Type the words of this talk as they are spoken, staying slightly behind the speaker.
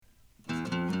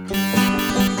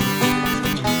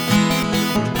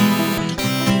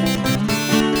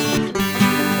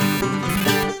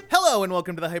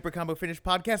welcome to the Hypercombofinish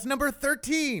podcast number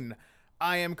 13.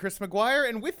 I am Chris McGuire,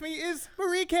 and with me is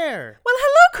Marie Care. Well,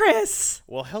 hello, Chris.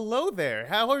 Well, hello there.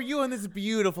 How are you on this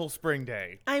beautiful spring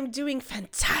day? I'm doing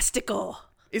fantastical.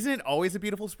 Isn't it always a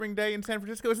beautiful spring day in San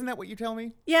Francisco? Isn't that what you tell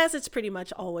me? Yes, it's pretty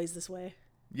much always this way.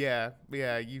 Yeah,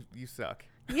 you suck.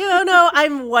 You know,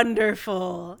 I'm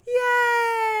wonderful.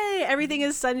 Yay! Everything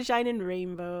is sunshine and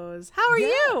rainbows. How are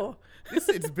you?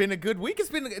 It's been a good week. It's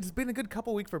been a good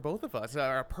couple weeks for both of us.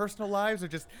 Our personal lives are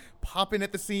just popping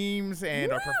at the seams,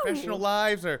 and our professional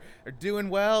lives are doing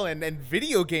well, and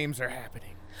video games are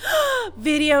happening.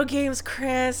 Video games,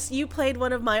 Chris. You played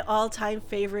one of my all-time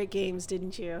favorite games,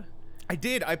 didn't you? I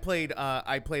did. I played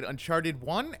Uncharted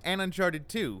 1 and Uncharted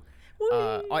 2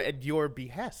 at your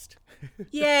behest.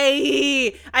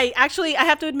 Yay! I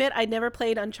have to admit, I never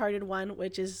played Uncharted 1,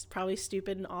 which is probably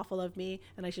stupid and awful of me,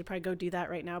 and I should probably go do that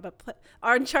right now. But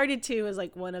Uncharted 2 is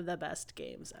like one of the best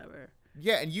games ever.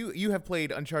 Yeah, and you have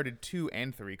played Uncharted 2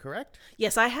 and 3, correct?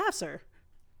 Yes, I have, sir.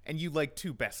 And you like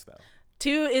 2 best, though. 2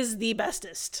 is the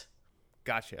bestest.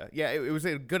 Gotcha. Yeah, it was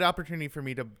a good opportunity for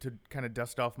me to kind of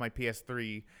dust off my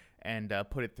PS3 and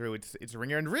put it through its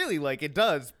ringer. And really, like, it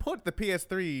does put the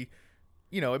PS3,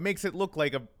 it makes it look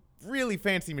like a really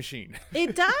fancy machine.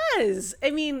 It does. I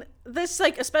mean, this,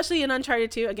 like, especially in Uncharted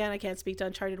 2, again, I can't speak to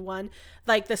Uncharted 1,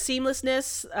 like the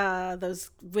seamlessness, those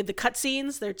with the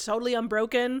cutscenes, they're totally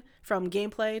unbroken from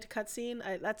gameplay to cutscene.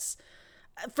 That's,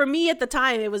 for me at the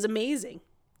time, it was amazing.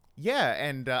 Yeah,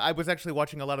 and I was actually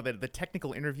watching a lot of the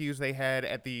technical interviews they had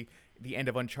at the end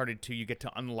of Uncharted 2. You get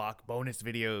to unlock bonus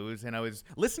videos, and I was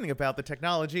listening about the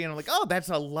technology, and I'm like, oh, that's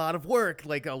a lot of work.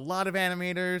 Like, a lot of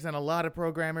animators and a lot of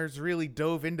programmers really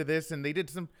dove into this, and they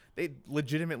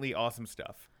legitimately awesome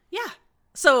stuff. Yeah.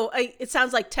 So it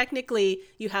sounds like technically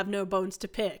you have no bones to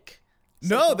pick.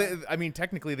 No,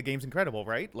 technically the game's incredible,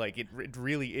 right? Like, it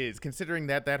really is. Considering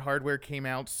that hardware came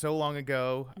out so long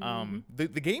ago, the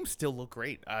games still look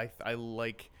great. I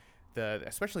like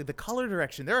especially the color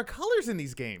direction. There are colors in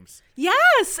these games.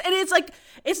 Yes, and it's like,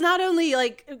 it's not only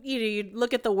like, you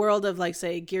look at the world of, like,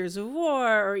 say, Gears of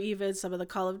War, or even some of the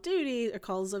Calls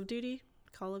of Duties.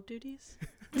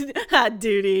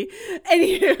 Duty. And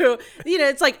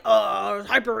it's like, oh,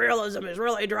 hyperrealism is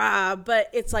really drab, but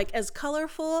it's like as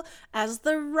colorful as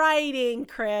the writing,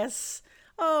 Chris.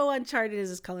 Oh, Uncharted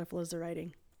is as colorful as the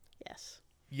writing.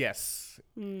 Yes.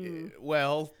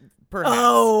 Well, perhaps.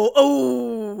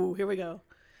 Oh, here we go.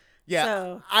 Yeah,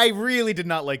 so, I really did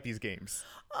not like these games.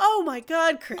 Oh my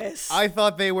God, Chris. I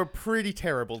thought they were pretty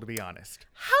terrible, to be honest.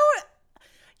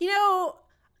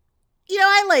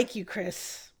 I like you,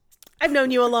 Chris. I've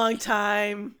known you a long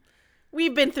time.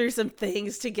 We've been through some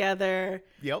things together.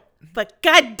 Yep. But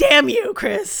goddamn you,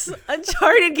 Chris.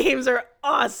 Uncharted games are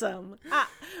awesome.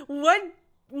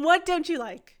 What don't you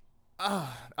like?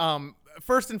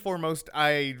 First and foremost,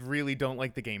 I really don't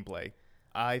like the gameplay.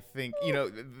 I think,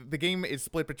 the game is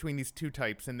split between these 2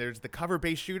 types, and there's the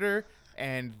cover-based shooter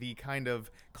and the kind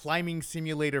of climbing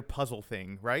simulator puzzle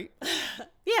thing, right?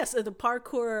 Yes, the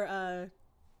parkour,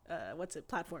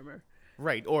 platformer.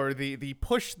 Right, or the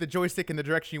push the joystick in the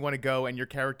direction you want to go, and your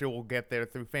character will get there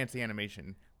through fancy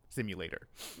animation simulator.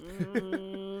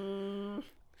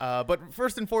 But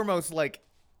first and foremost, like,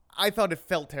 I thought it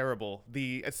felt terrible.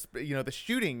 The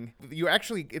shooting,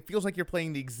 it feels like you're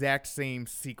playing the exact same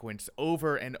sequence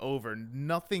over and over.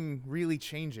 Nothing really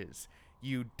changes.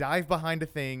 You dive behind a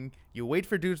thing, you wait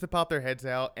for dudes to pop their heads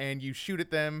out, and you shoot at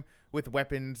them with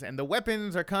weapons, and the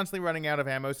weapons are constantly running out of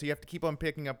ammo, so you have to keep on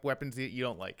picking up weapons that you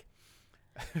don't like.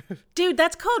 Dude,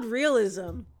 that's called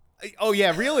realism. Oh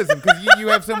yeah, realism, because you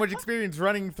have so much experience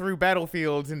running through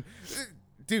battlefields, and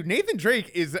dude, Nathan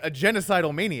Drake is a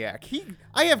genocidal maniac.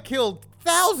 I have killed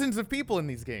thousands of people in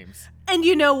these games. And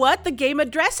you know what? The game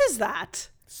addresses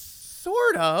that.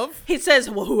 Sort of. He says,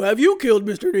 well, who have you killed,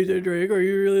 Mr. Nathan Drake? Are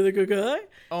you really the good guy?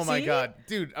 Oh my God.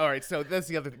 Dude, all right, so that's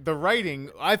the writing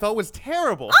I thought was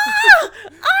terrible.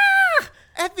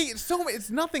 It's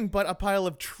nothing but a pile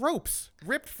of tropes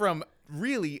ripped from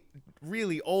really,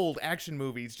 really old action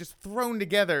movies, just thrown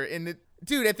together. And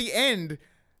dude, at the end,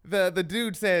 the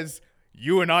dude says,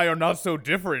 "You and I are not so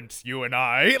different, you and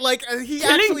I." Like, he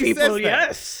killing actually people, says that.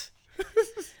 yes.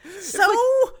 So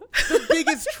like the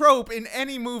biggest trope in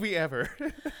any movie ever.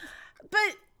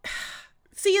 But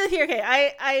see here, okay,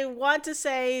 I want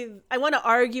to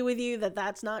argue with you that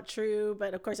that's not true,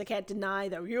 but of course I can't deny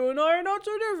that you and I are not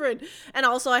so different. And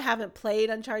also I haven't played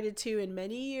Uncharted 2 in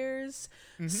many years.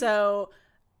 Mm-hmm. So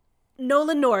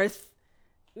Nolan North,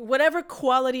 whatever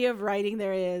quality of writing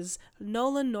there is,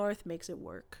 Nolan North makes it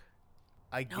work.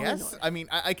 I No one guess. would. I mean,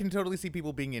 I can totally see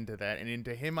people being into that and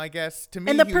into him, I guess. To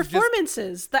me, And the he was just,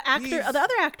 performances, the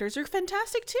other actors are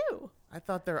fantastic too. I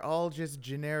thought they're all just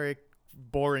generic,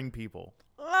 boring people.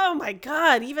 Oh my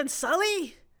God, even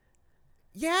Sully?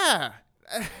 Yeah.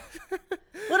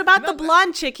 What about the No,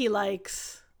 blonde chick he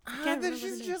likes? I can't remember her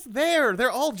she's name. just there.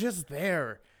 They're all just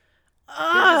there. They're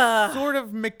Ah. just sort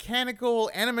of mechanical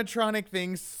animatronic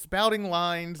things spouting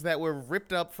lines that were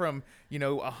ripped up from,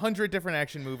 100 different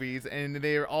action movies, and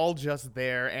they're all just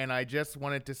there, and I just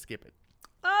wanted to skip it.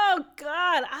 Oh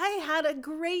God, I had a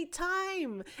great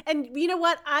time. And you know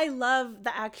what? I love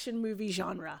the action movie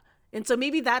genre. And so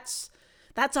maybe that's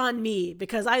on me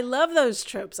because I love those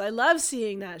tropes. I love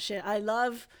seeing that shit.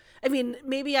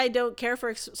 Maybe I don't care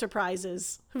for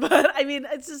surprises, but I mean,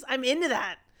 it's just, I'm into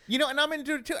that. And I'm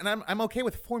into it too, and I'm okay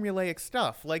with formulaic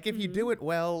stuff. Like if you do it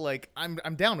well, like I'm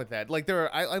down with that. Like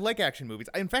I like action movies.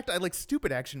 In fact, I like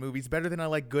stupid action movies better than I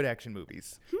like good action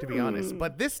movies, to be honest.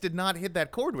 But this did not hit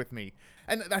that chord with me,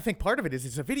 and I think part of it is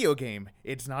it's a video game.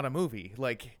 It's not a movie.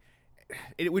 Like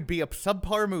it would be a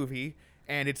subpar movie,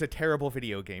 and it's a terrible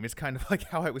video game. It's kind of like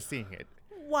how I was seeing it.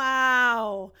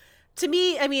 Wow. To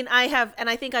me, I mean, I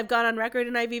think I've gone on record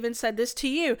and I've even said this to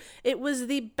you. It was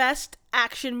the best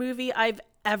action movie I've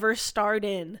ever starred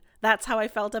in. That's how I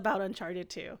felt about Uncharted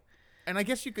 2. And I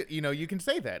guess you could, you can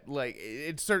say that. Like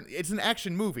it's an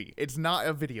action movie. It's not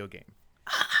a video game.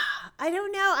 I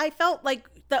don't know. I felt like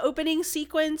the opening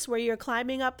sequence where you're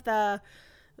climbing up the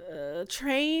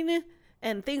train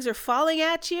and things are falling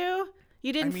at you.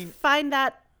 You didn't find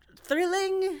that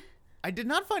thrilling? I did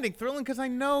not find it thrilling because I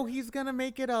know he's going to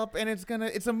make it up and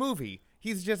it's a movie.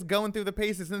 He's just going through the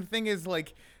paces. And the thing is,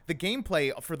 like, the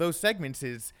gameplay for those segments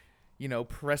is,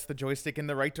 press the joystick in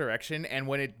the right direction. And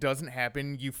when it doesn't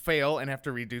happen, you fail and have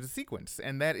to redo the sequence.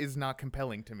 And that is not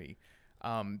compelling to me.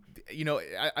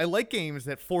 I like games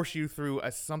that force you through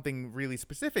something really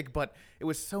specific, but it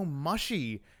was so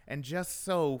mushy and just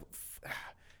so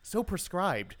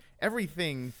prescribed.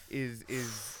 Everything is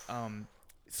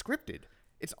scripted.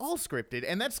 It's all scripted,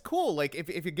 and that's cool. Like, if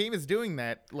a game is doing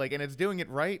that, like, and it's doing it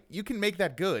right, you can make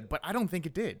that good, but I don't think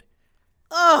it did.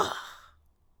 Ugh.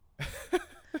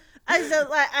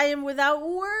 I am without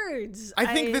words.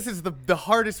 I think this is the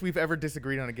hardest we've ever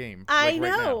disagreed on a game. I know.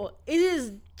 Right now. It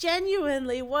is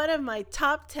genuinely one of my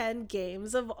top 10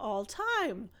 games of all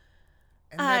time.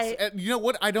 And that's, you know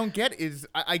what I don't get is,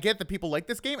 I get that people like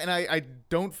this game, and I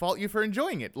don't fault you for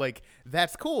enjoying it. Like,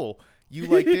 that's cool. You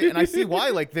liked it, and I see why.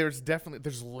 Like,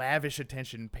 there's lavish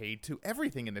attention paid to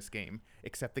everything in this game,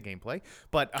 except the gameplay.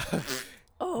 But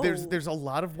there's a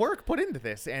lot of work put into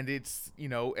this, and it's,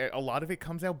 a lot of it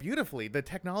comes out beautifully. The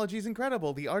technology is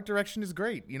incredible. The art direction is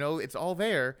great. It's all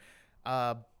there.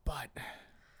 But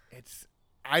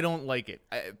I don't like it.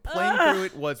 Playing through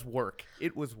it was work.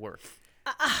 It was work.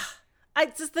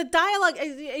 Just the dialogue,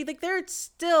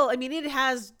 it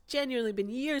has genuinely been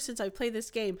years since I played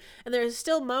this game, and there's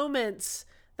still moments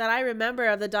that I remember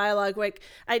of the dialogue. Like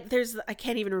I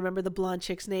can't even remember the blonde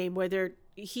chick's name.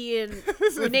 He and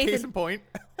This is Nathan. Case in point.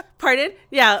 Pardon?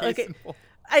 Yeah. Case Okay. in point.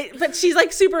 But she's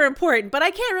like super important, but I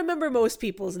can't remember most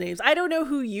people's names. I don't know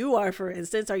who you are, for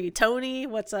instance. Are you Tony?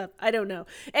 What's up? I don't know.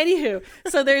 Anywho,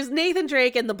 so there's Nathan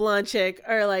Drake and the blonde chick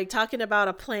are like talking about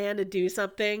a plan to do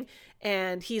something,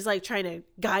 and he's like trying to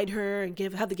guide her and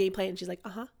have the game plan, and she's like,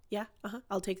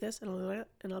 I'll take this and I'll do that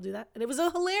and I'll do that. And it was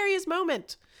a hilarious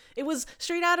moment. It was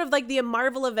straight out of like the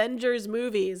Marvel Avengers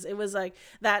movies. It was like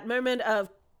that moment of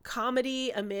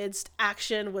comedy amidst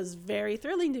action was very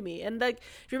thrilling to me. And like,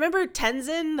 if you remember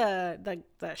Tenzin, the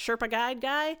Sherpa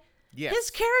guy, yes. His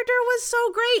character was so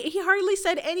great. He hardly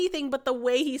said anything, but the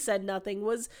way he said nothing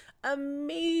was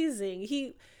amazing.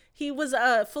 He was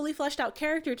a fully fleshed out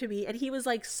character to me, and he was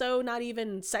like so not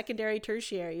even secondary,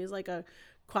 tertiary. He was like a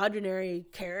quaternary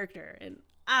character, and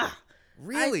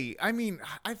Really?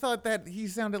 I thought that he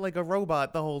sounded like a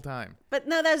robot the whole time. But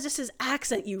no, that was just his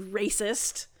accent, you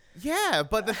racist. Yeah,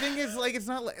 but the thing is, like, it's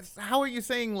not like, how are you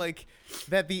saying, like,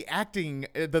 that the acting,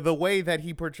 the way that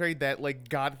he portrayed that, like,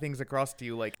 got things across to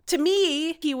you, like... To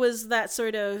me, he was that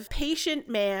sort of patient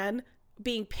man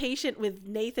being patient with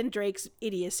Nathan Drake's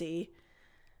idiocy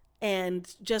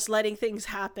and just letting things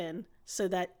happen so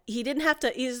that he didn't have to...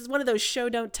 He's one of those show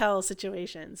don't tell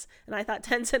situations. And I thought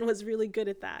Tencent was really good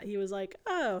at that. He was like,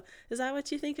 oh, is that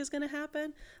what you think is going to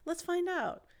happen? Let's find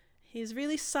out. He's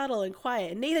really subtle and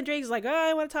quiet. And Nathan Drake's like, oh,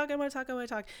 I want to talk.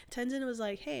 Tenzin was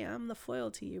like, hey, I'm the foil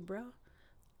to you, bro.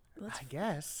 I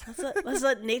guess. Let's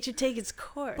let nature take its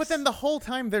course. But then the whole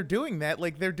time they're doing that,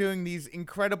 like they're doing these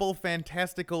incredible,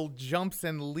 fantastical jumps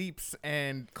and leaps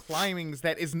and climbings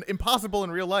that is impossible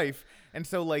in real life. And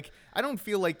so, like, I don't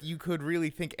feel like you could really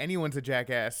think anyone's a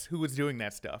jackass who was doing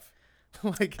that stuff.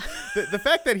 Like, the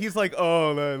fact that he's like,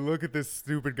 oh, look at this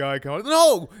stupid guy coming.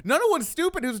 No, none of one's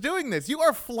stupid who's doing this. You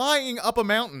are flying up a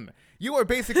mountain. You are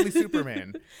basically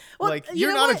Superman. Well, like,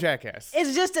 you're not a jackass.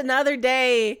 It's just another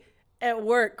day at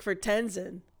work for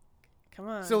Tenzin. Come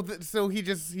on. So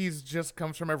he's just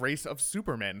comes from a race of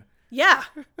Supermen. Yeah.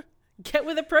 Get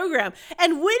with the program.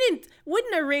 And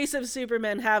wouldn't a race of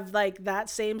Supermen have like that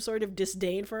same sort of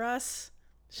disdain for us?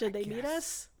 Should they meet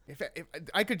us? If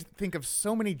I could think of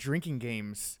so many drinking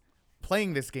games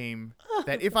playing this game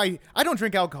that if I don't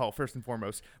drink alcohol first and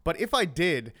foremost, but if I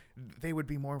did, they would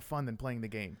be more fun than playing the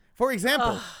game. For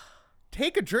example,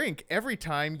 take a drink every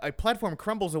time a platform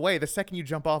crumbles away the second you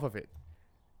jump off of it.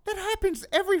 That happens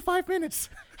every 5 minutes.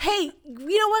 Hey,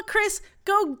 you know what, Chris?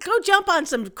 Go jump on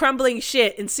some crumbling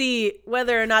shit and see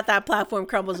whether or not that platform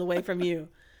crumbles away from you.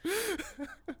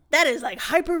 That is like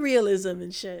hyper-realism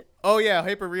and shit. Oh yeah,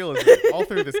 hyper-realism all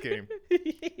through this game.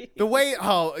 The way,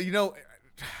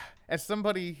 as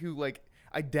somebody who, like,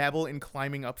 I dabble in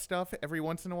climbing up stuff every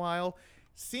once in a while,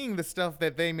 seeing the stuff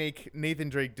that they make Nathan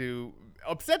Drake do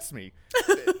upsets me.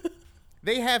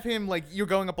 They have him, like, you're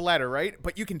going up a ladder, right?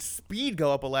 But you can speed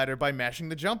go up a ladder by mashing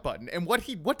the jump button. And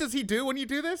what does he do when you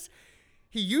do this?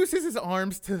 He uses his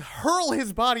arms to hurl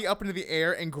his body up into the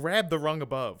air and grab the rung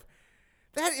above.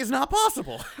 That is not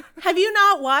possible. Have you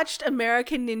not watched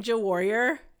American Ninja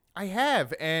Warrior? I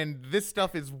have, and this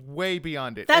stuff is way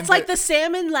beyond it. That's like the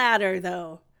salmon ladder,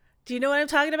 though. Do you know what I'm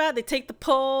talking about? They take the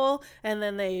pole, and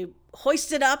then they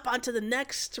hoist it up onto the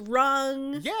next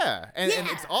rung. Yeah, and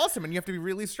it's awesome, and you have to be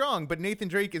really strong. But Nathan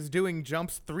Drake is doing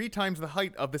jumps 3 times the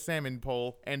height of the salmon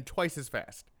pole and twice as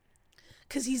fast.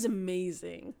 Because he's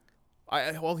amazing.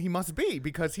 Well, he must be,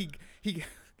 because he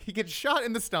gets shot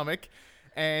in the stomach,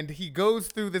 and he goes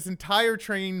through this entire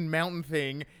train mountain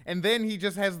thing, and then he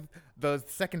just has the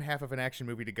second half of an action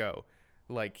movie to go.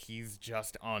 Like, he's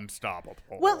just unstoppable.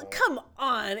 Well, come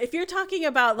on. If you're talking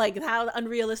about, like, how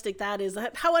unrealistic that is,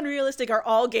 how unrealistic are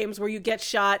all games where you get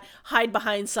shot, hide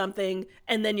behind something,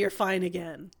 and then you're fine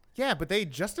again? Yeah, but they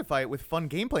justify it with fun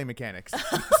gameplay mechanics.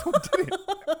 That's what did it.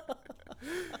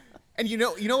 And you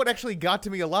know what actually got to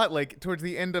me a lot, like, towards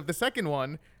the end of the second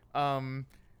one,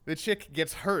 the chick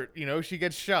gets hurt, she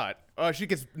gets shot. She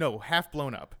gets, half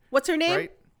blown up. What's her name?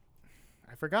 Right?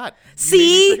 I forgot.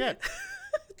 See? You made me forget.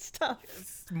 It's tough.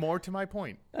 It's more to my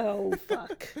point. Oh,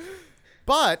 fuck.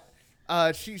 But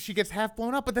she gets half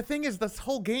blown up. But the thing is, this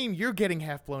whole game, you're getting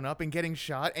half blown up and getting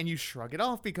shot, and you shrug it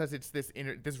off because it's this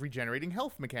regenerating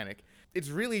health mechanic. It's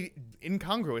really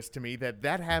incongruous to me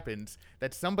that happens,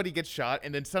 that somebody gets shot,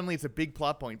 and then suddenly it's a big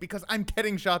plot point because I'm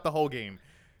getting shot the whole game.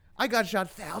 I got shot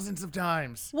thousands of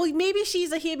times. Well, maybe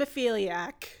she's a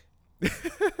hemophiliac.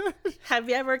 Have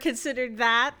you ever considered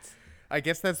that? I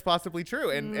guess that's possibly true.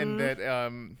 And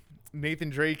that Nathan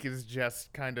Drake is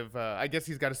just kind of, I guess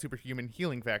he's got a superhuman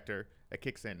healing factor that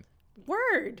kicks in.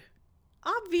 Word.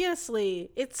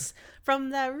 Obviously. It's from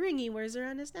the ring he wears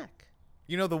around his neck.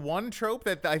 The one trope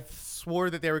that I swore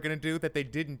that they were going to do that they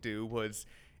didn't do was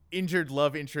injured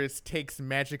love interest takes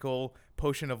magical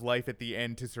potion of life at the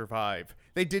end to survive.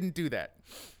 They didn't do that.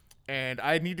 And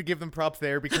I need to give them props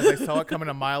there because I saw it coming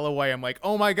a mile away. I'm like,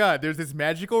 oh my God, there's this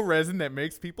magical resin that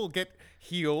makes people get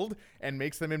healed and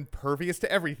makes them impervious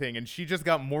to everything. And she just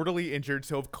got mortally injured.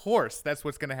 So of course that's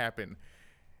what's going to happen.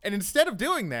 And instead of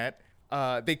doing that,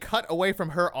 they cut away from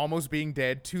her almost being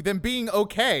dead to them being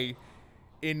okay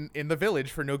in the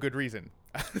village for no good reason.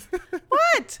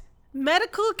 What?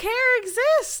 Medical care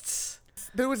exists.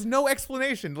 There was no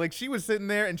explanation. Like, she was sitting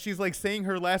there and she's like saying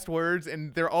her last words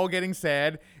and they're all getting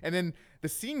sad. And then the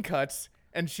scene cuts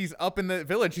and she's up in the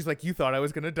village. She's like, you thought I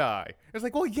was going to die. It's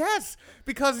like, well, yes,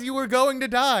 because you were going to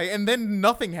die. And then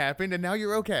nothing happened and now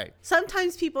you're okay.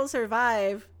 Sometimes people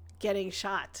survive getting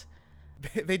shot.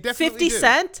 They definitely 50 do.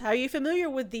 Cent? Are you familiar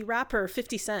with the rapper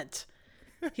 50 Cent?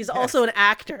 He's also an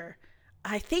actor.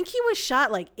 I think he was shot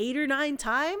like 8 or 9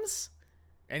 times.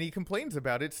 And he complains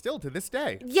about it still to this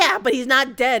day. Yeah, but he's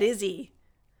not dead, is he?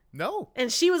 No.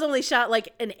 And she was only shot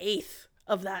like 1/8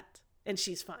 of that, and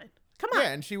she's fine. Come on. Yeah,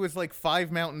 and she was like 5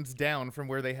 mountains down from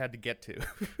where they had to get to.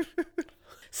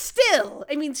 Still,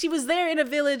 I mean, she was there in a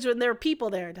village when there were people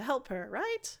there to help her,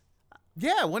 right?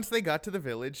 Yeah, once they got to the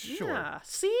village, sure. Yeah,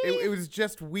 see? It was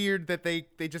just weird that they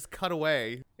just cut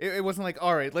away. It wasn't like,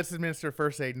 all right, let's administer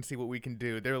first aid and see what we can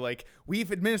do. They're like,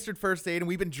 we've administered first aid and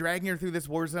we've been dragging her through this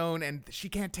war zone and she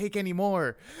can't take any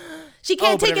more. She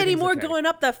can't take any more okay. going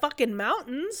up the fucking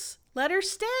mountains. Let her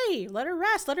stay. Let her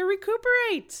rest. Let her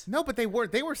recuperate. No, but they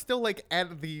were still like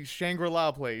at the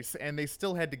Shangri-La place and they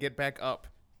still had to get back up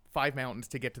 5 mountains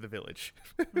to get to the village.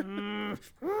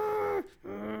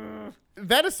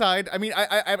 That aside, I mean,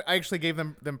 I actually gave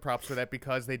them props for that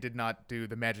because they did not do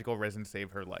the magical resin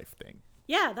save her life thing.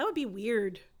 Yeah, that would be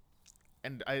weird.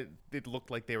 And it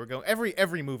looked like they were going.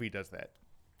 Every movie does that.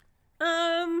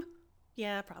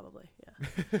 Yeah, probably.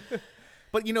 Yeah.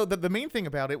 But the main thing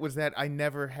about it was that I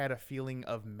never had a feeling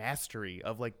of mastery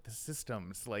of like the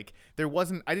systems. Like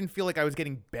I didn't feel like I was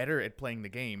getting better at playing the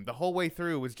game. The whole way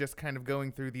through was just kind of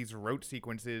going through these rote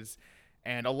sequences.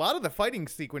 And a lot of the fighting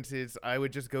sequences, I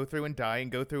would just go through and die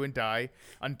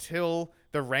until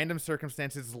the random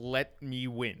circumstances let me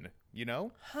win,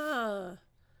 Huh.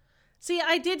 See,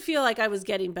 I did feel like I was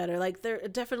getting better. Like, they're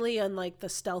definitely on, like, the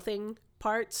stealthing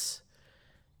parts.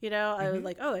 I was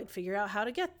like, I'd figure out how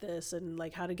to get this and,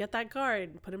 like, how to get that guard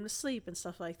and put him to sleep and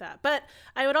stuff like that. But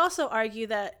I would also argue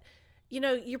that,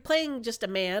 you're playing just a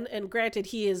man. And granted,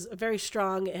 he is very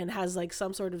strong and has, like,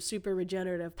 some sort of super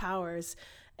regenerative powers.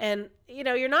 And,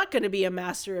 you're not going to be a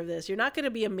master of this. You're not going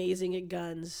to be amazing at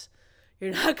guns.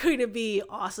 You're not going to be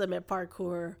awesome at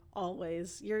parkour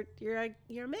always. You're a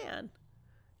man.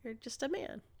 You're just a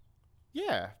man.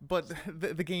 Yeah, but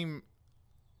the game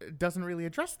doesn't really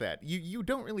address that. You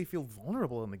don't really feel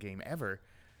vulnerable in the game ever.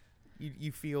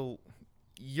 You feel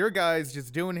your guy's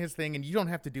just doing his thing, and you don't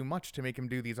have to do much to make him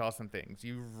do these awesome things.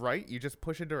 You just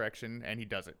push a direction, and he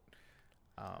does it.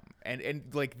 And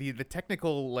like the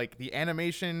technical, like the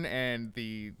animation and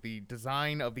the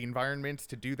design of the environments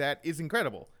to do that is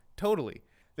incredible. Totally.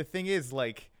 The thing is,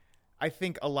 like, I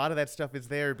think a lot of that stuff is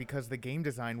there because the game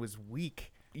design was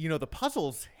weak. The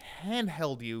puzzles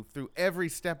handheld you through every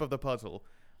step of the puzzle.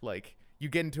 Like, you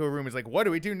get into a room, it's like, what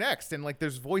do we do next? And like,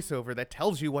 there's voiceover that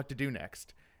tells you what to do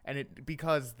next. And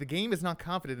because the game is not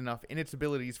confident enough in its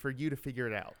abilities for you to figure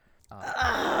it out.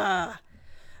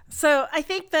 So I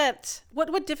think that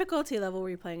what difficulty level were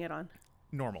you playing it on?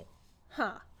 Normal.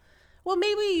 Huh. Well,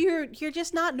 maybe you're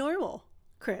just not normal,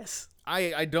 Chris.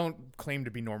 I don't claim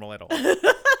to be normal at all.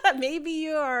 Maybe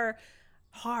you're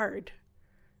hard.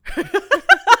 But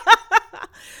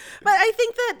I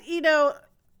think that,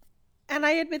 and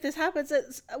I admit this happens,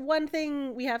 it's one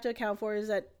thing we have to account for is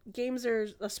that games are,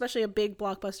 especially a big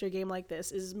blockbuster game like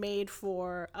this, is made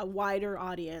for a wider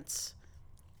audience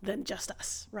than just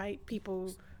us, right?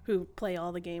 People who play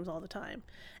all the games all the time.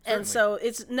 Certainly. And so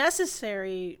it's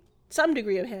necessary, some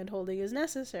degree of hand-holding is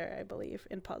necessary, I believe,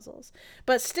 in puzzles.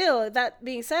 But still, that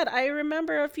being said, I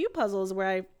remember a few puzzles where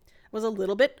I was a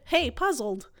little bit,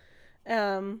 puzzled.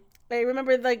 I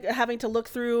remember like having to look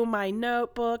through my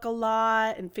notebook a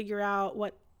lot and figure out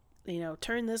what,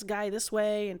 turn this guy this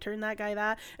way and turn that guy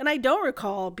that. And I don't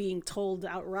recall being told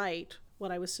outright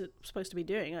what I was supposed to be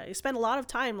doing. I spent a lot of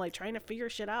time like trying to figure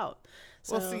shit out.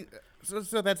 So, well, see,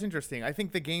 so that's interesting. I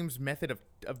think the game's method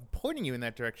of pointing you in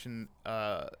that direction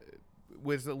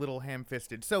was a little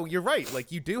ham-fisted. So you're right.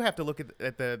 Like, you do have to look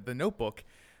at the notebook,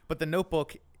 but the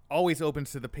notebook always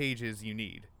opens to the pages you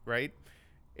need, right?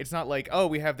 It's not like,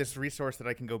 we have this resource that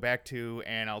I can go back to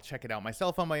and I'll check it out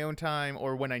myself on my own time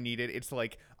or when I need it. It's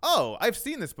like, I've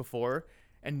seen this before.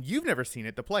 And you've never seen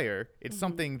it, the player. It's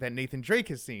something that Nathan Drake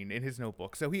has seen in his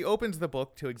notebook. So he opens the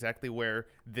book to exactly where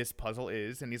this puzzle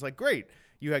is, and he's like, great,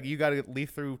 you got to leaf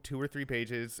through 2 or 3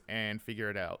 pages and figure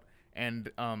it out.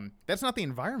 And that's not the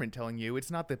environment telling you.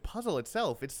 It's not the puzzle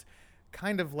itself. It's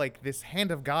kind of like this hand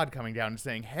of God coming down and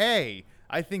saying, hey,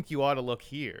 I think you ought to look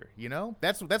here,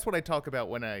 That's what I talk about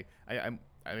when I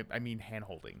mean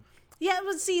hand-holding. Yeah,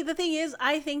 but see, the thing is,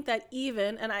 I think that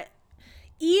even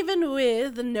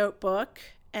with the notebook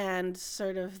and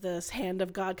sort of this hand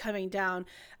of God coming down,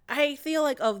 I feel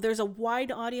like there's a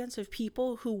wide audience of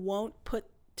people who won't put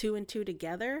 2 and 2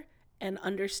 together and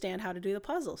understand how to do the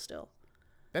puzzle still.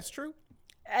 That's true.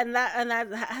 And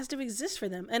that has to exist for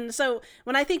them. And so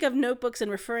when I think of notebooks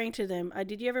and referring to them,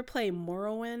 did you ever play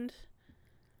Morrowind?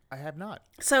 I have not.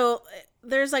 So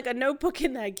there's like a notebook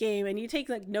in that game and you take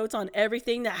like notes on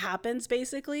everything that happens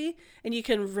basically, and you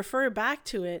can refer back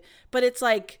to it. But it's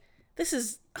like, this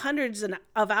is hundreds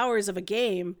of hours of a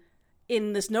game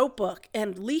in this notebook,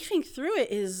 and leafing through it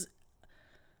is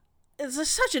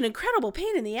such an incredible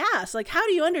pain in the ass. Like, how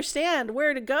do you understand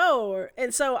where to go?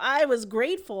 And so I was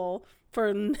grateful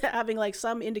for having like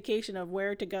some indication of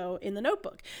where to go in the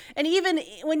notebook. And even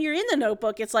when you're in the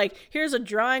notebook, it's like, here's a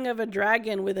drawing of a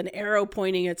dragon with an arrow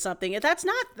pointing at something. That's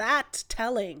not that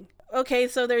telling. Okay,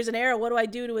 so there's an arrow. What do I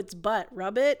do to its butt?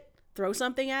 Rub it? Throw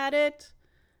something at it?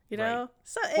 You know?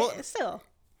 Right. So still.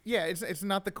 Yeah, it's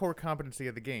not the core competency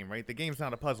of the game, right? The game's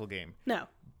not a puzzle game. No.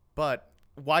 But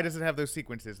why does it have those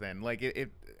sequences then? Like,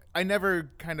 I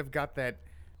never kind of got that,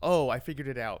 oh, I figured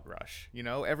it out rush. You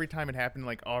know, every time it happened,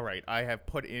 like, all right, I have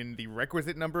put in the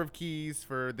requisite number of keys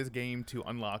for this game to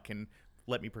unlock and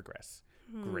let me progress.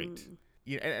 Great.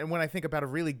 Yeah, and when I think about a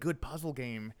really good puzzle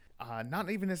game, not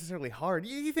even necessarily hard,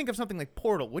 you think of something like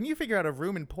Portal. When you figure out a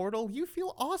room in Portal, you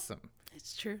feel awesome.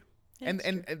 It's true.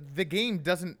 And the game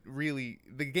doesn't really,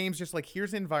 the game's just like,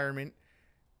 here's the environment,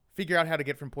 figure out how to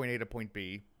get from point A to point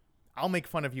B. I'll make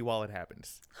fun of you while it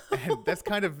happens. And that's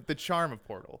kind of the charm of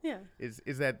Portal. Yeah.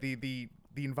 Is that the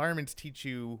environments teach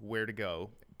you where to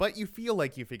go, but you feel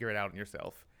like you figure it out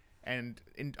yourself. And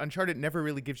Uncharted never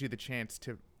really gives you the chance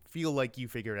to feel like you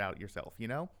figure it out yourself, you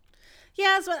know?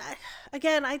 Yeah, so I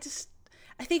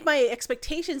think my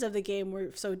expectations of the game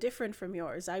were so different from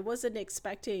yours. I wasn't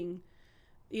expecting,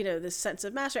 this sense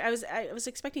of mastery. I was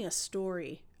expecting a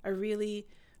story, a really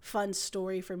fun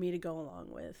story for me to go along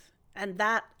with. And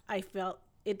that I felt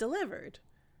it delivered.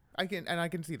 I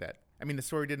can see that. I mean, the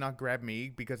story did not grab me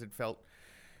because it felt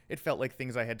like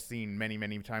things I had seen many,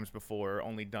 many times before,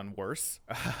 only done worse.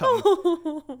 But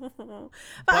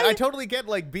I totally get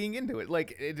like being into it.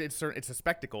 Like it's a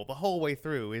spectacle. The whole way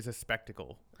through is a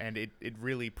spectacle, and it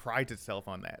really prides itself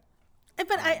on that.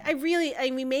 But I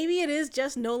mean, maybe it is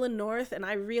just Nolan North, and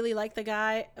I really like the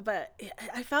guy, but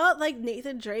I felt like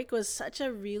Nathan Drake was such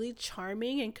a really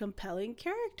charming and compelling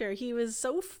character. He was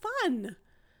so fun.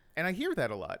 And I hear that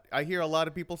a lot. I hear a lot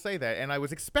of people say that, and I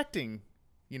was expecting,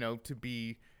 to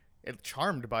be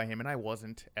charmed by him, and I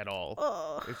wasn't at all.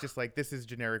 Oh. It's just like, this is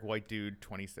generic white dude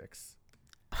 26.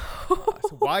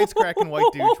 So wisecracking white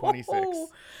dude 26.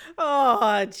 Oh,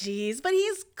 jeez. But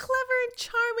he's clever and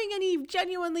charming, and he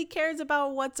genuinely cares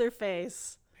about what's her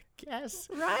face. I guess.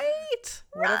 Right?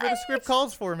 Whatever the script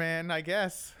calls for, man, I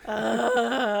guess.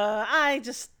 Now I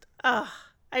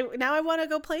want to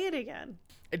go play it again.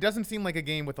 It doesn't seem like a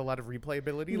game with a lot of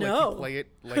replayability. No. Like you play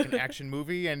it like an action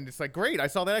movie, and it's like, great, I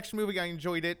saw that action movie, I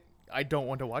enjoyed it. I don't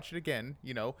want to watch it again.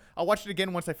 I'll watch it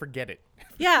again once I forget it.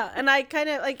 Yeah, and I kind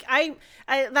of like I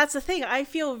that's the thing. I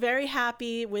feel very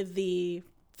happy with the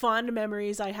fond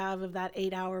memories I have of that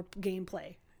 8-hour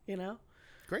gameplay.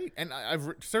 Great, and I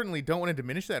certainly don't want to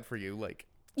diminish that for you. Like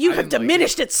you have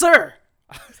diminished it, sir.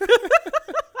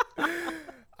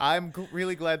 I'm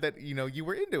really glad that you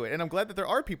were into it, and I'm glad that there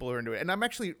are people who are into it. And I'm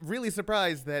actually really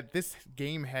surprised that this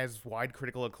game has wide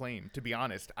critical acclaim. To be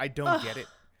honest, I don't get it.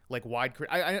 Like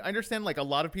I understand like a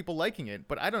lot of people liking it,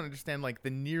 but I don't understand like the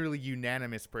nearly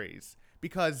unanimous praise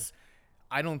because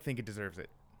I don't think it deserves it.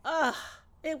 I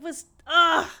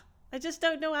just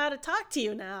don't know how to talk to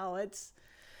you now.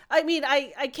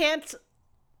 I can't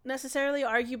necessarily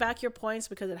argue back your points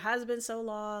because it has been so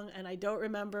long and I don't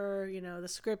remember, the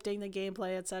scripting, the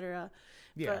gameplay, etc.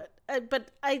 Yeah.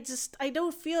 But I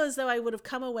don't feel as though I would have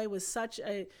come away with such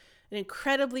an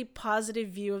incredibly positive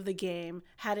view of the game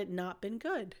had it not been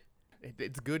good.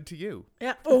 It's good to you.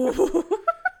 Yeah.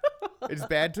 It's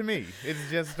bad to me. It's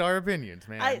just our opinions,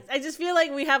 man. I just feel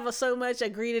like we have so much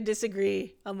agree to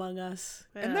disagree among us.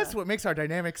 Yeah. And that's what makes our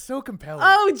dynamic so compelling.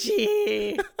 Oh,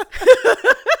 gee. But,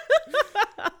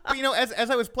 as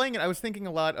I was playing it, I was thinking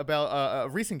a lot about a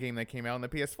recent game that came out on the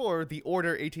PS4, The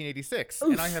Order 1886.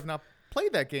 Oof. And I have not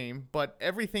played that game, but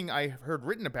everything I heard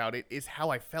written about it is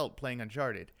how I felt playing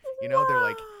Uncharted. They're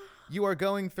like, you are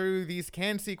going through these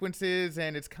canned sequences,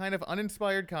 and it's kind of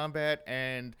uninspired combat,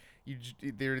 and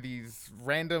there are these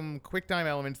random quick time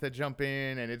elements that jump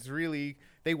in, and it's really,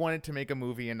 they wanted to make a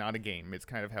movie and not a game. It's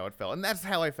kind of how it felt, and that's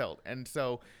how I felt. And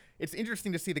so it's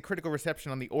interesting to see the critical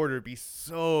reception on The Order be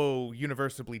so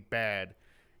universally bad,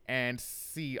 and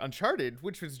see Uncharted,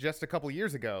 which was just a couple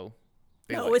years ago.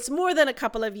 It's more than a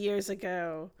couple of years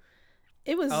ago.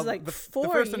 It was like 4 years ago. The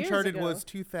first Uncharted was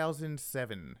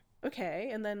 2007. Okay,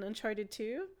 and then Uncharted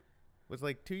 2? Was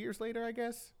like 2 years later, I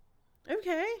guess.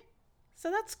 Okay.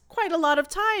 So that's quite a lot of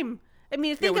time. I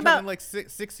mean, think about... about... like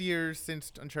 6 years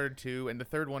since Uncharted 2, and the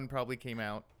third one probably came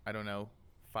out, I don't know,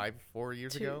 4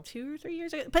 years ago? 2 or 3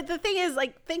 years ago. But the thing is,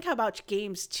 like, think how much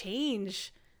games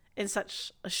change in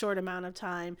such a short amount of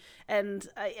time. And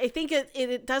I think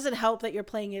it doesn't help that you're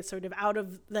playing it sort of out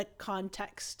of the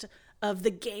context of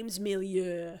the game's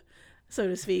milieu, so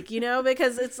to speak,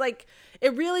 because it's like,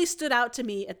 it really stood out to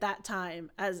me at that time,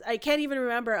 as I can't even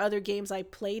remember other games I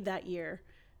played that year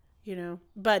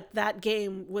but that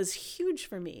game was huge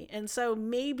for me. And so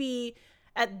maybe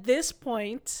at this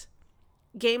point,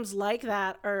 games like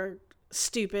that are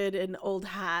stupid and old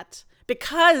hat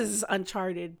because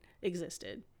Uncharted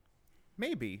existed.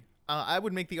 Maybe. I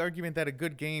would make the argument that a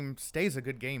good game stays a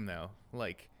good game, though.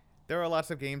 Like, there are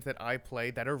lots of games that I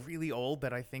played that are really old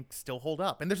that I think still hold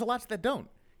up. And there's a lot that don't.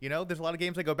 There's a lot of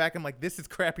games I go back and I'm like, this is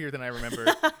crappier than I remember.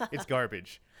 It's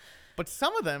garbage. But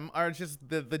some of them are just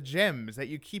the gems that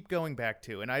you keep going back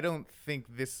to. And I don't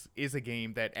think this is a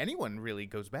game that anyone really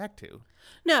goes back to.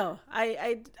 No,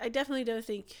 I definitely don't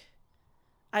think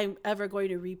I'm ever going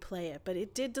to replay it. But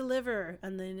it did deliver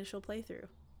on the initial playthrough.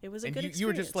 It was a good experience. You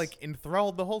were just like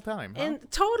enthralled the whole time, huh?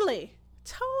 And totally.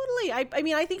 I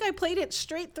mean, I think I played it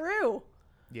straight through.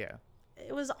 Yeah.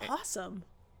 It was awesome.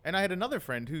 And I had another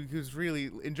friend who's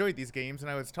really enjoyed these games,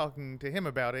 and I was talking to him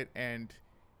about it, and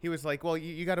he was like, well,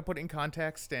 you got to put it in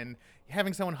context, and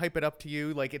having someone hype it up to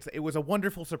you, like it was a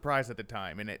wonderful surprise at the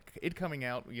time, and it coming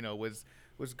out, was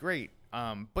great.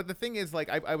 But the thing is, like,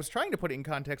 I was trying to put it in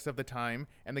context of the time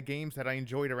and the games that I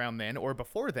enjoyed around then or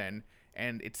before then,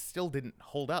 and it still didn't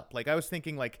hold up. Like, I was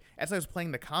thinking, like, as I was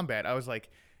playing the combat, I was like,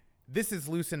 this is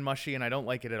loose and mushy and I don't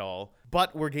like it at all,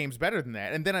 but were games better than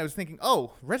that? And then I was thinking,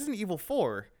 oh, Resident Evil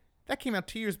 4, that came out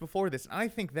 2 years before this, and I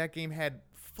think that game had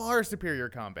far superior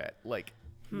combat, like,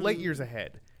 light years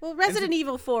ahead. Well, Resident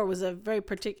Evil 4 was a very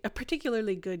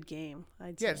particularly good game,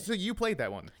 I'd say. Yeah, so you played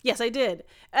that one. Yes, I did.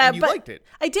 And you liked it.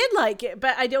 I did like it,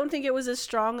 but I don't think it was as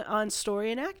strong on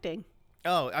story and acting.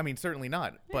 Oh, I mean, certainly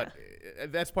not, Yeah. but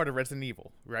that's part of Resident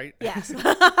Evil, right? Yes.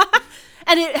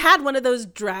 And it had one of those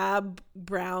drab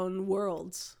brown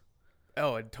worlds.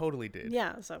 Oh, it totally did.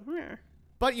 Yeah, so. Yeah.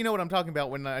 But you know what I'm talking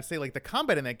about when I say, like, the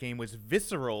combat in that game was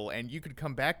visceral, and you could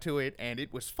come back to it, and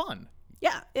it was fun.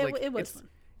 Yeah, Like, it was fun.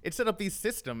 It set up these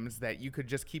systems that you could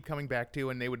just keep coming back to,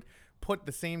 and they would put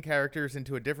the same characters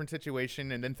into a different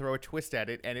situation and then throw a twist at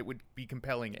it, and it would be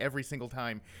compelling every single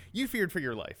time. You feared for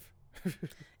your life.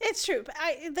 It's true. But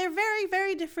they're very,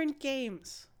 very different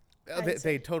games.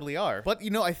 They totally are. But,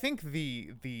 I think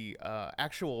the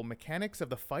actual mechanics of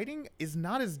the fighting is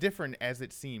not as different as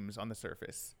it seems on the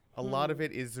surface. A lot of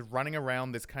it is running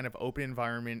around this kind of open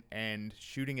environment and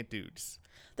shooting at dudes.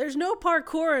 There's no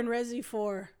parkour in Resi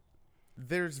 4.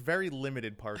 There's very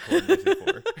limited parkour in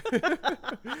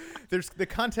Resi 4. There's the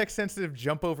context-sensitive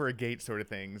jump over a gate sort of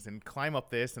things and climb up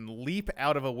this and leap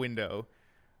out of a window,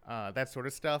 that sort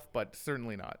of stuff, but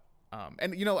certainly not.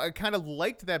 And, I kind of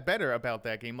liked that better about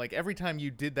that game. Like, every time you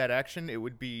did that action, it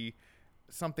would be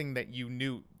something that you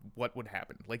knew what would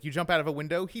happen. Like, you jump out of a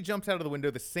window, he jumps out of the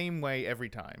window the same way every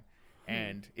time.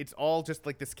 And it's all just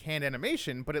like this canned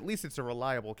animation, but at least it's a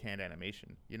reliable canned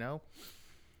animation,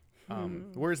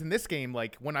 Whereas in this game,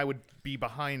 like, when I would be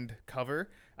behind cover,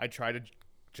 I'd try to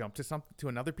jump to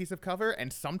another piece of cover,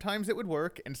 and sometimes it would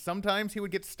work, and sometimes he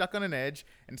would get stuck on an edge,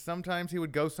 and sometimes he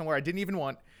would go somewhere I didn't even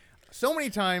want. So many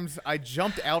times I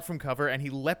jumped out from cover, and he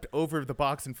leapt over the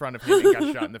box in front of him and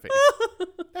got shot in the face.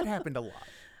 That happened a lot.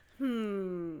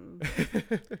 And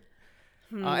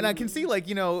I can see, like,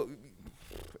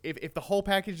 if the whole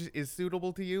package is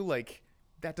suitable to you, like,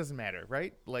 that doesn't matter,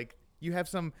 right? Like, you have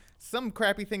some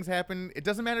crappy things happen. It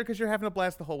doesn't matter because you're having a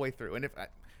blast the whole way through. And if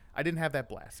I didn't have that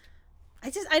blast.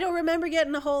 I don't remember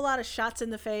getting a whole lot of shots in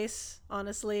the face,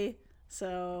 honestly.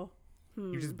 So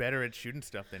You're just better at shooting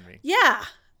stuff than me. Yeah,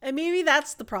 and maybe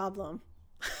that's the problem.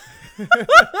 Maybe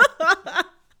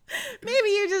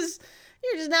you're just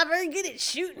not very good at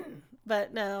shooting.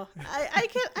 But no,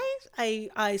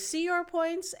 I see your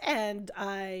points, and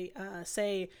I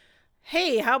say,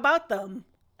 hey, how about them?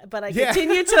 But I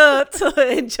continue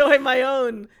to enjoy my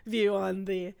own view on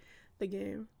the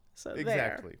game. So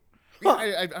exactly. There.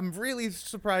 I'm really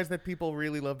surprised that people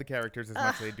really love the characters as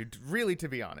much as they do. Really, to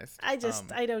be honest, I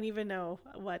don't even know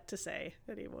what to say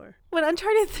anymore. When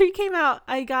Uncharted 3 came out,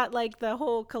 I got like the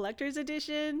whole collector's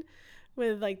edition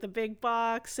with like the big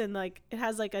box, and like it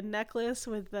has like a necklace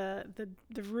with the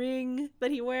ring that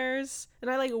he wears,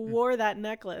 and I like wore that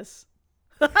necklace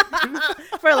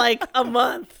for like a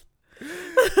month.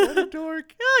 What a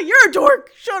dork. Oh, you're a dork.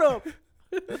 Shut up.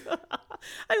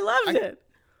 I loved it.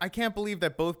 I can't believe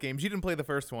that both games, you didn't play the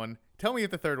first one. Tell me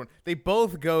if the third one, they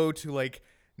both go to like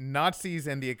Nazis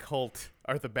and the occult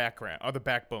are the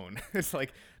backbone. It's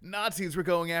like Nazis were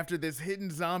going after this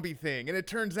hidden zombie thing, and it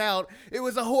turns out it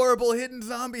was a horrible hidden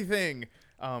zombie thing.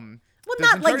 Well,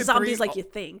 not Uncharted like zombies 3, like you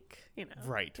think,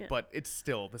 Right, yeah. But it's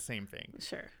still the same thing.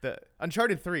 Sure. The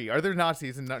Uncharted 3, are there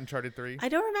Nazis in Uncharted 3? I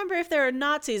don't remember if there are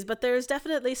Nazis, but there's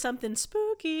definitely something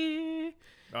spooky.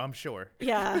 I'm sure.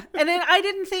 Yeah. And then I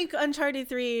didn't think Uncharted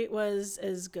 3 was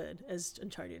as good as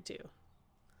Uncharted 2.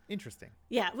 Interesting.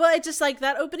 Yeah, well, it's just like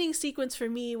that opening sequence for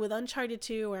me with Uncharted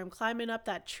 2 where I'm climbing up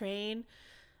that train.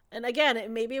 And again,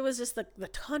 maybe it was just the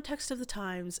context of the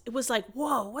times. It was like,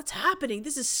 whoa, what's happening?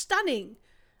 This is stunning.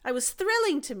 It was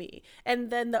thrilling to me. And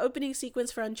then the opening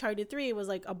sequence for Uncharted 3 was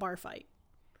like a bar fight.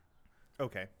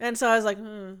 Okay. And so I was like,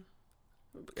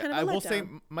 Kind of I will say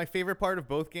my favorite part of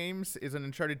both games is in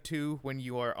Uncharted 2 when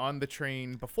you are on the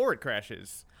train before it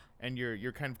crashes and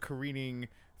you're kind of careening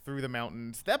through the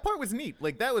mountains. That part was neat.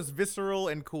 Like, that was visceral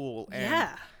and cool. And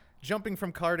jumping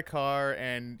from car to car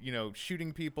and,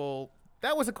 shooting people.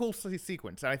 That was a cool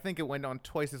sequence. I think it went on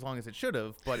twice as long as it should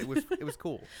have, but it was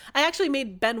cool. I actually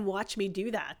made Ben watch me do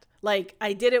that. Like,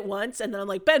 I did it once, and then I'm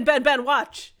like, Ben,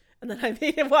 watch. And then I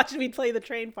made him watch me play the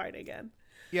train part again.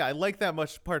 Yeah, I like that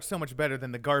part so much better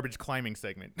than the garbage climbing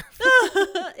segment.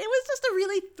 It was just a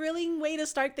really thrilling way to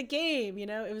start the game,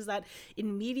 It was that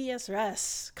in medias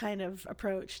res kind of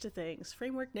approach to things.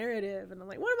 Framework narrative. And I'm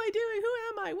like, what am I doing?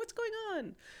 Who am I? What's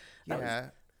going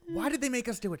on? Why did they make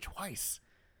us do it twice?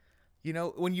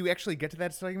 When you actually get to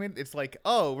that segment, it's like,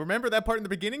 oh, remember that part in the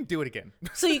beginning? Do it again.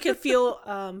 So you could feel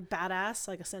badass,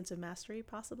 like a sense of mastery,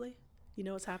 possibly. You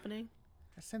know what's happening?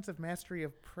 A sense of mastery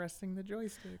of pressing the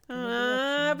joystick.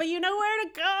 But you know where to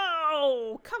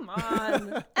go. Come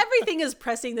on. Everything is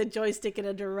pressing the joystick in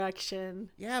a direction.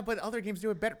 Yeah, but other games do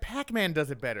it better. Pac-Man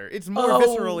does it better. It's more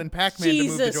visceral in Pac-Man to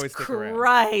move the joystick around. Jesus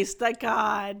Christ, thank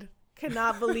God.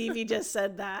 Cannot believe you just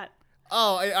said that.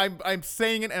 Oh, I'm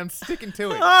saying it and I'm sticking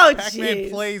to it. Oh, Pac-Man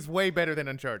plays way better than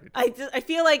Uncharted. I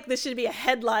feel like this should be a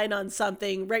headline on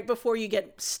something right before you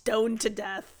get stoned to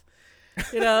death.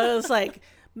 It's like,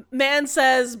 man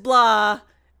says blah,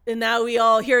 and now we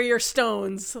all hear your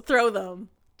stones. Throw them.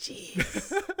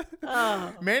 Jeez.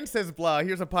 Oh. Man says blah,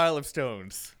 here's a pile of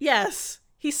stones. Yes.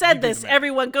 He said this.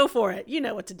 Everyone go for it. You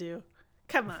know what to do.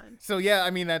 Come on. So yeah, I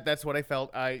mean that's what I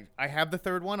felt. I have the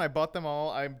third one. I bought them all.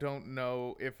 I don't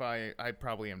know if I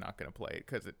probably am not going to play it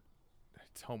because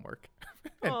it's homework.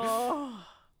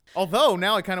 Although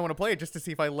now I kind of want to play it just to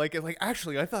see if I like it. Like,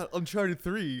 actually, I thought Uncharted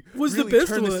 3 was really the best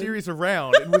turned one. The series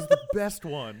around and was the best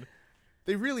one.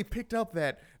 They really picked up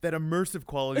that immersive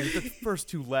quality that the first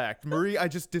two lacked. Marie, I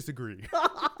just disagree.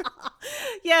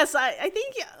 Yes, I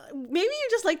think maybe you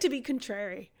just like to be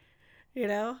contrary.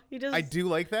 I do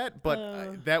like that,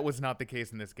 but that was not the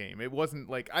case in this game. It wasn't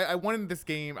like I wanted this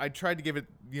game. I tried to give it,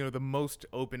 the most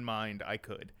open mind I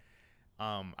could.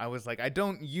 I was like, I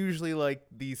don't usually like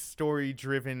these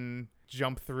story-driven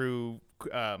jump through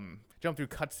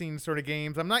cutscenes sort of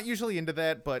games. I'm not usually into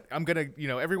that, but I'm gonna,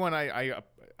 everyone I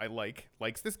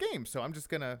likes this game, so I'm just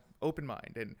gonna open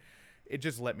mind, and it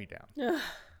just let me down.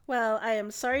 Well, I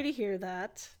am sorry to hear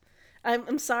that.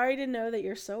 I'm sorry to know that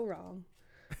you're so wrong.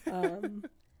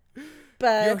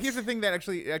 But here's the thing that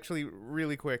actually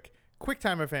really quick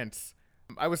QuickTime events.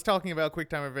 I was talking about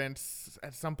QuickTime events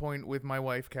at some point with my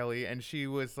wife Kelly, and she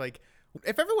was like,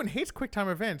 if everyone hates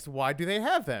QuickTime events, why do they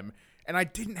have them? And I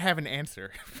didn't have an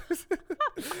answer.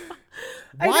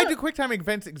 Why do QuickTime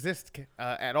events exist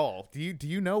at all? Do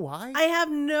you know why? I have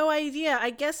no idea.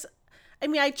 I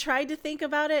tried to think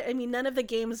about it. None of the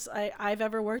games I've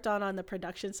ever worked on the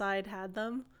production side had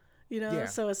them.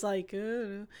 So it's like,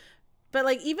 but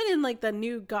like even in like the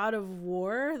new God of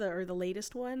War, the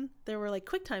latest one, there were like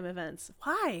QuickTime events.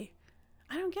 Why?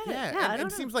 I don't get it. Yeah,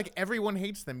 it seems like everyone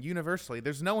hates them universally.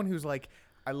 There's no one who's like,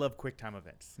 I love QuickTime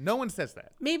events. No one says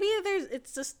that. Maybe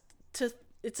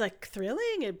it's like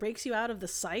thrilling. It breaks you out of the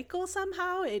cycle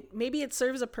somehow. Maybe it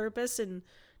serves a purpose in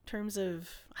terms of,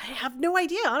 I have no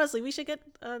idea. Honestly, we should get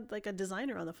like a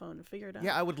designer on the phone and figure it out.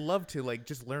 Yeah, I would love to like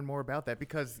just learn more about that,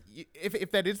 because if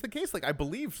that is the case, like I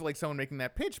believe like someone making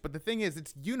that pitch, but the thing is,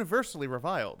 it's universally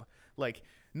reviled. Like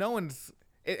no one's,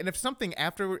 and if something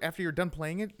after you're done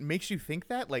playing it makes you think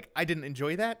that, like, I didn't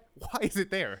enjoy that, why is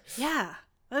it there? Yeah.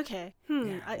 Okay.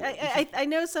 Yeah. I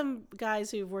know some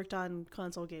guys who've worked on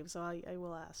console games, so I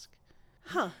will ask.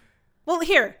 Huh. Well,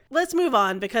 here, let's move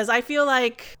on, because I feel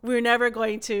like we're never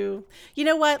going to. You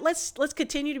know what? Let's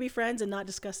continue to be friends and not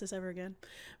discuss this ever again.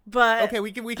 But okay,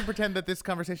 we can pretend that this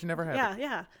conversation never happened.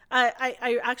 Yeah.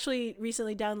 I actually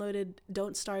recently downloaded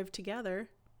Don't Starve Together.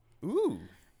 Ooh.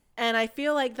 And I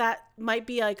feel like that might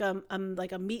be like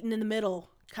a meeting in the middle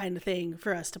kind of thing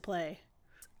for us to play.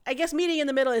 I guess meeting in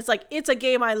the middle is like, it's a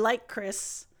game I like,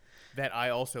 Chris. That I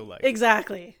also like.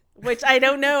 Exactly. Which I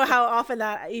don't know how often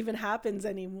that even happens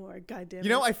anymore. God damn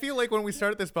it. I feel like when we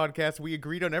started this podcast, we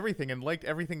agreed on everything and liked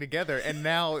everything together. And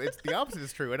now it's the opposite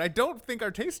is true. And I don't think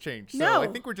our tastes changed. So no. I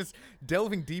think we're just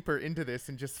delving deeper into this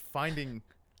and just finding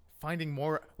finding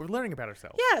more. We're learning about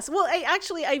ourselves. Yes. Well,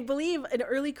 I believe an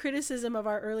early criticism of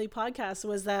our early podcast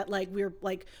was that like we're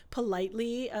like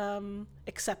politely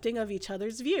accepting of each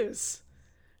other's views.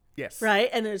 Yes. Right.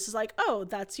 And it's just like, oh,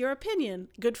 that's your opinion.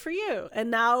 Good for you.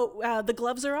 And now the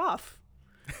gloves are off.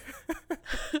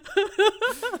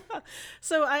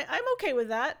 So I'm okay with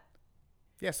that.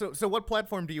 Yeah. So what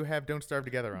platform do you have Don't Starve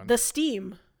Together on? The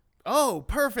Steam. Oh,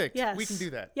 perfect. Yes. We can do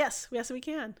that. Yes, we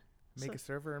can. Make a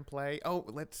server and play. Oh,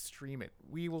 let's stream it.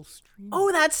 We will stream it. Oh,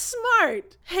 that's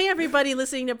smart. Hey, everybody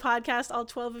listening to podcast, all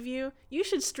 12 of you, you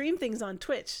should stream things on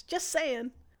Twitch. Just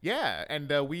saying. Yeah,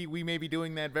 and we may be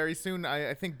doing that very soon.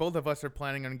 I think both of us are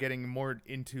planning on getting more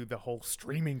into the whole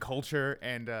streaming culture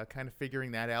and kind of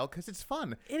figuring that out because it's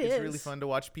fun. It's really fun to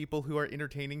watch people who are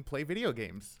entertaining play video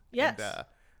games. Yes. And,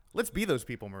 let's be those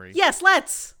people, Marie. Yes,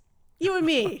 let's. You and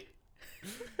me.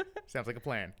 Sounds like a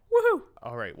plan. Woohoo.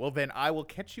 All right, well then I will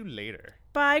catch you later.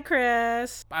 Bye,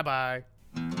 Chris. Bye-bye.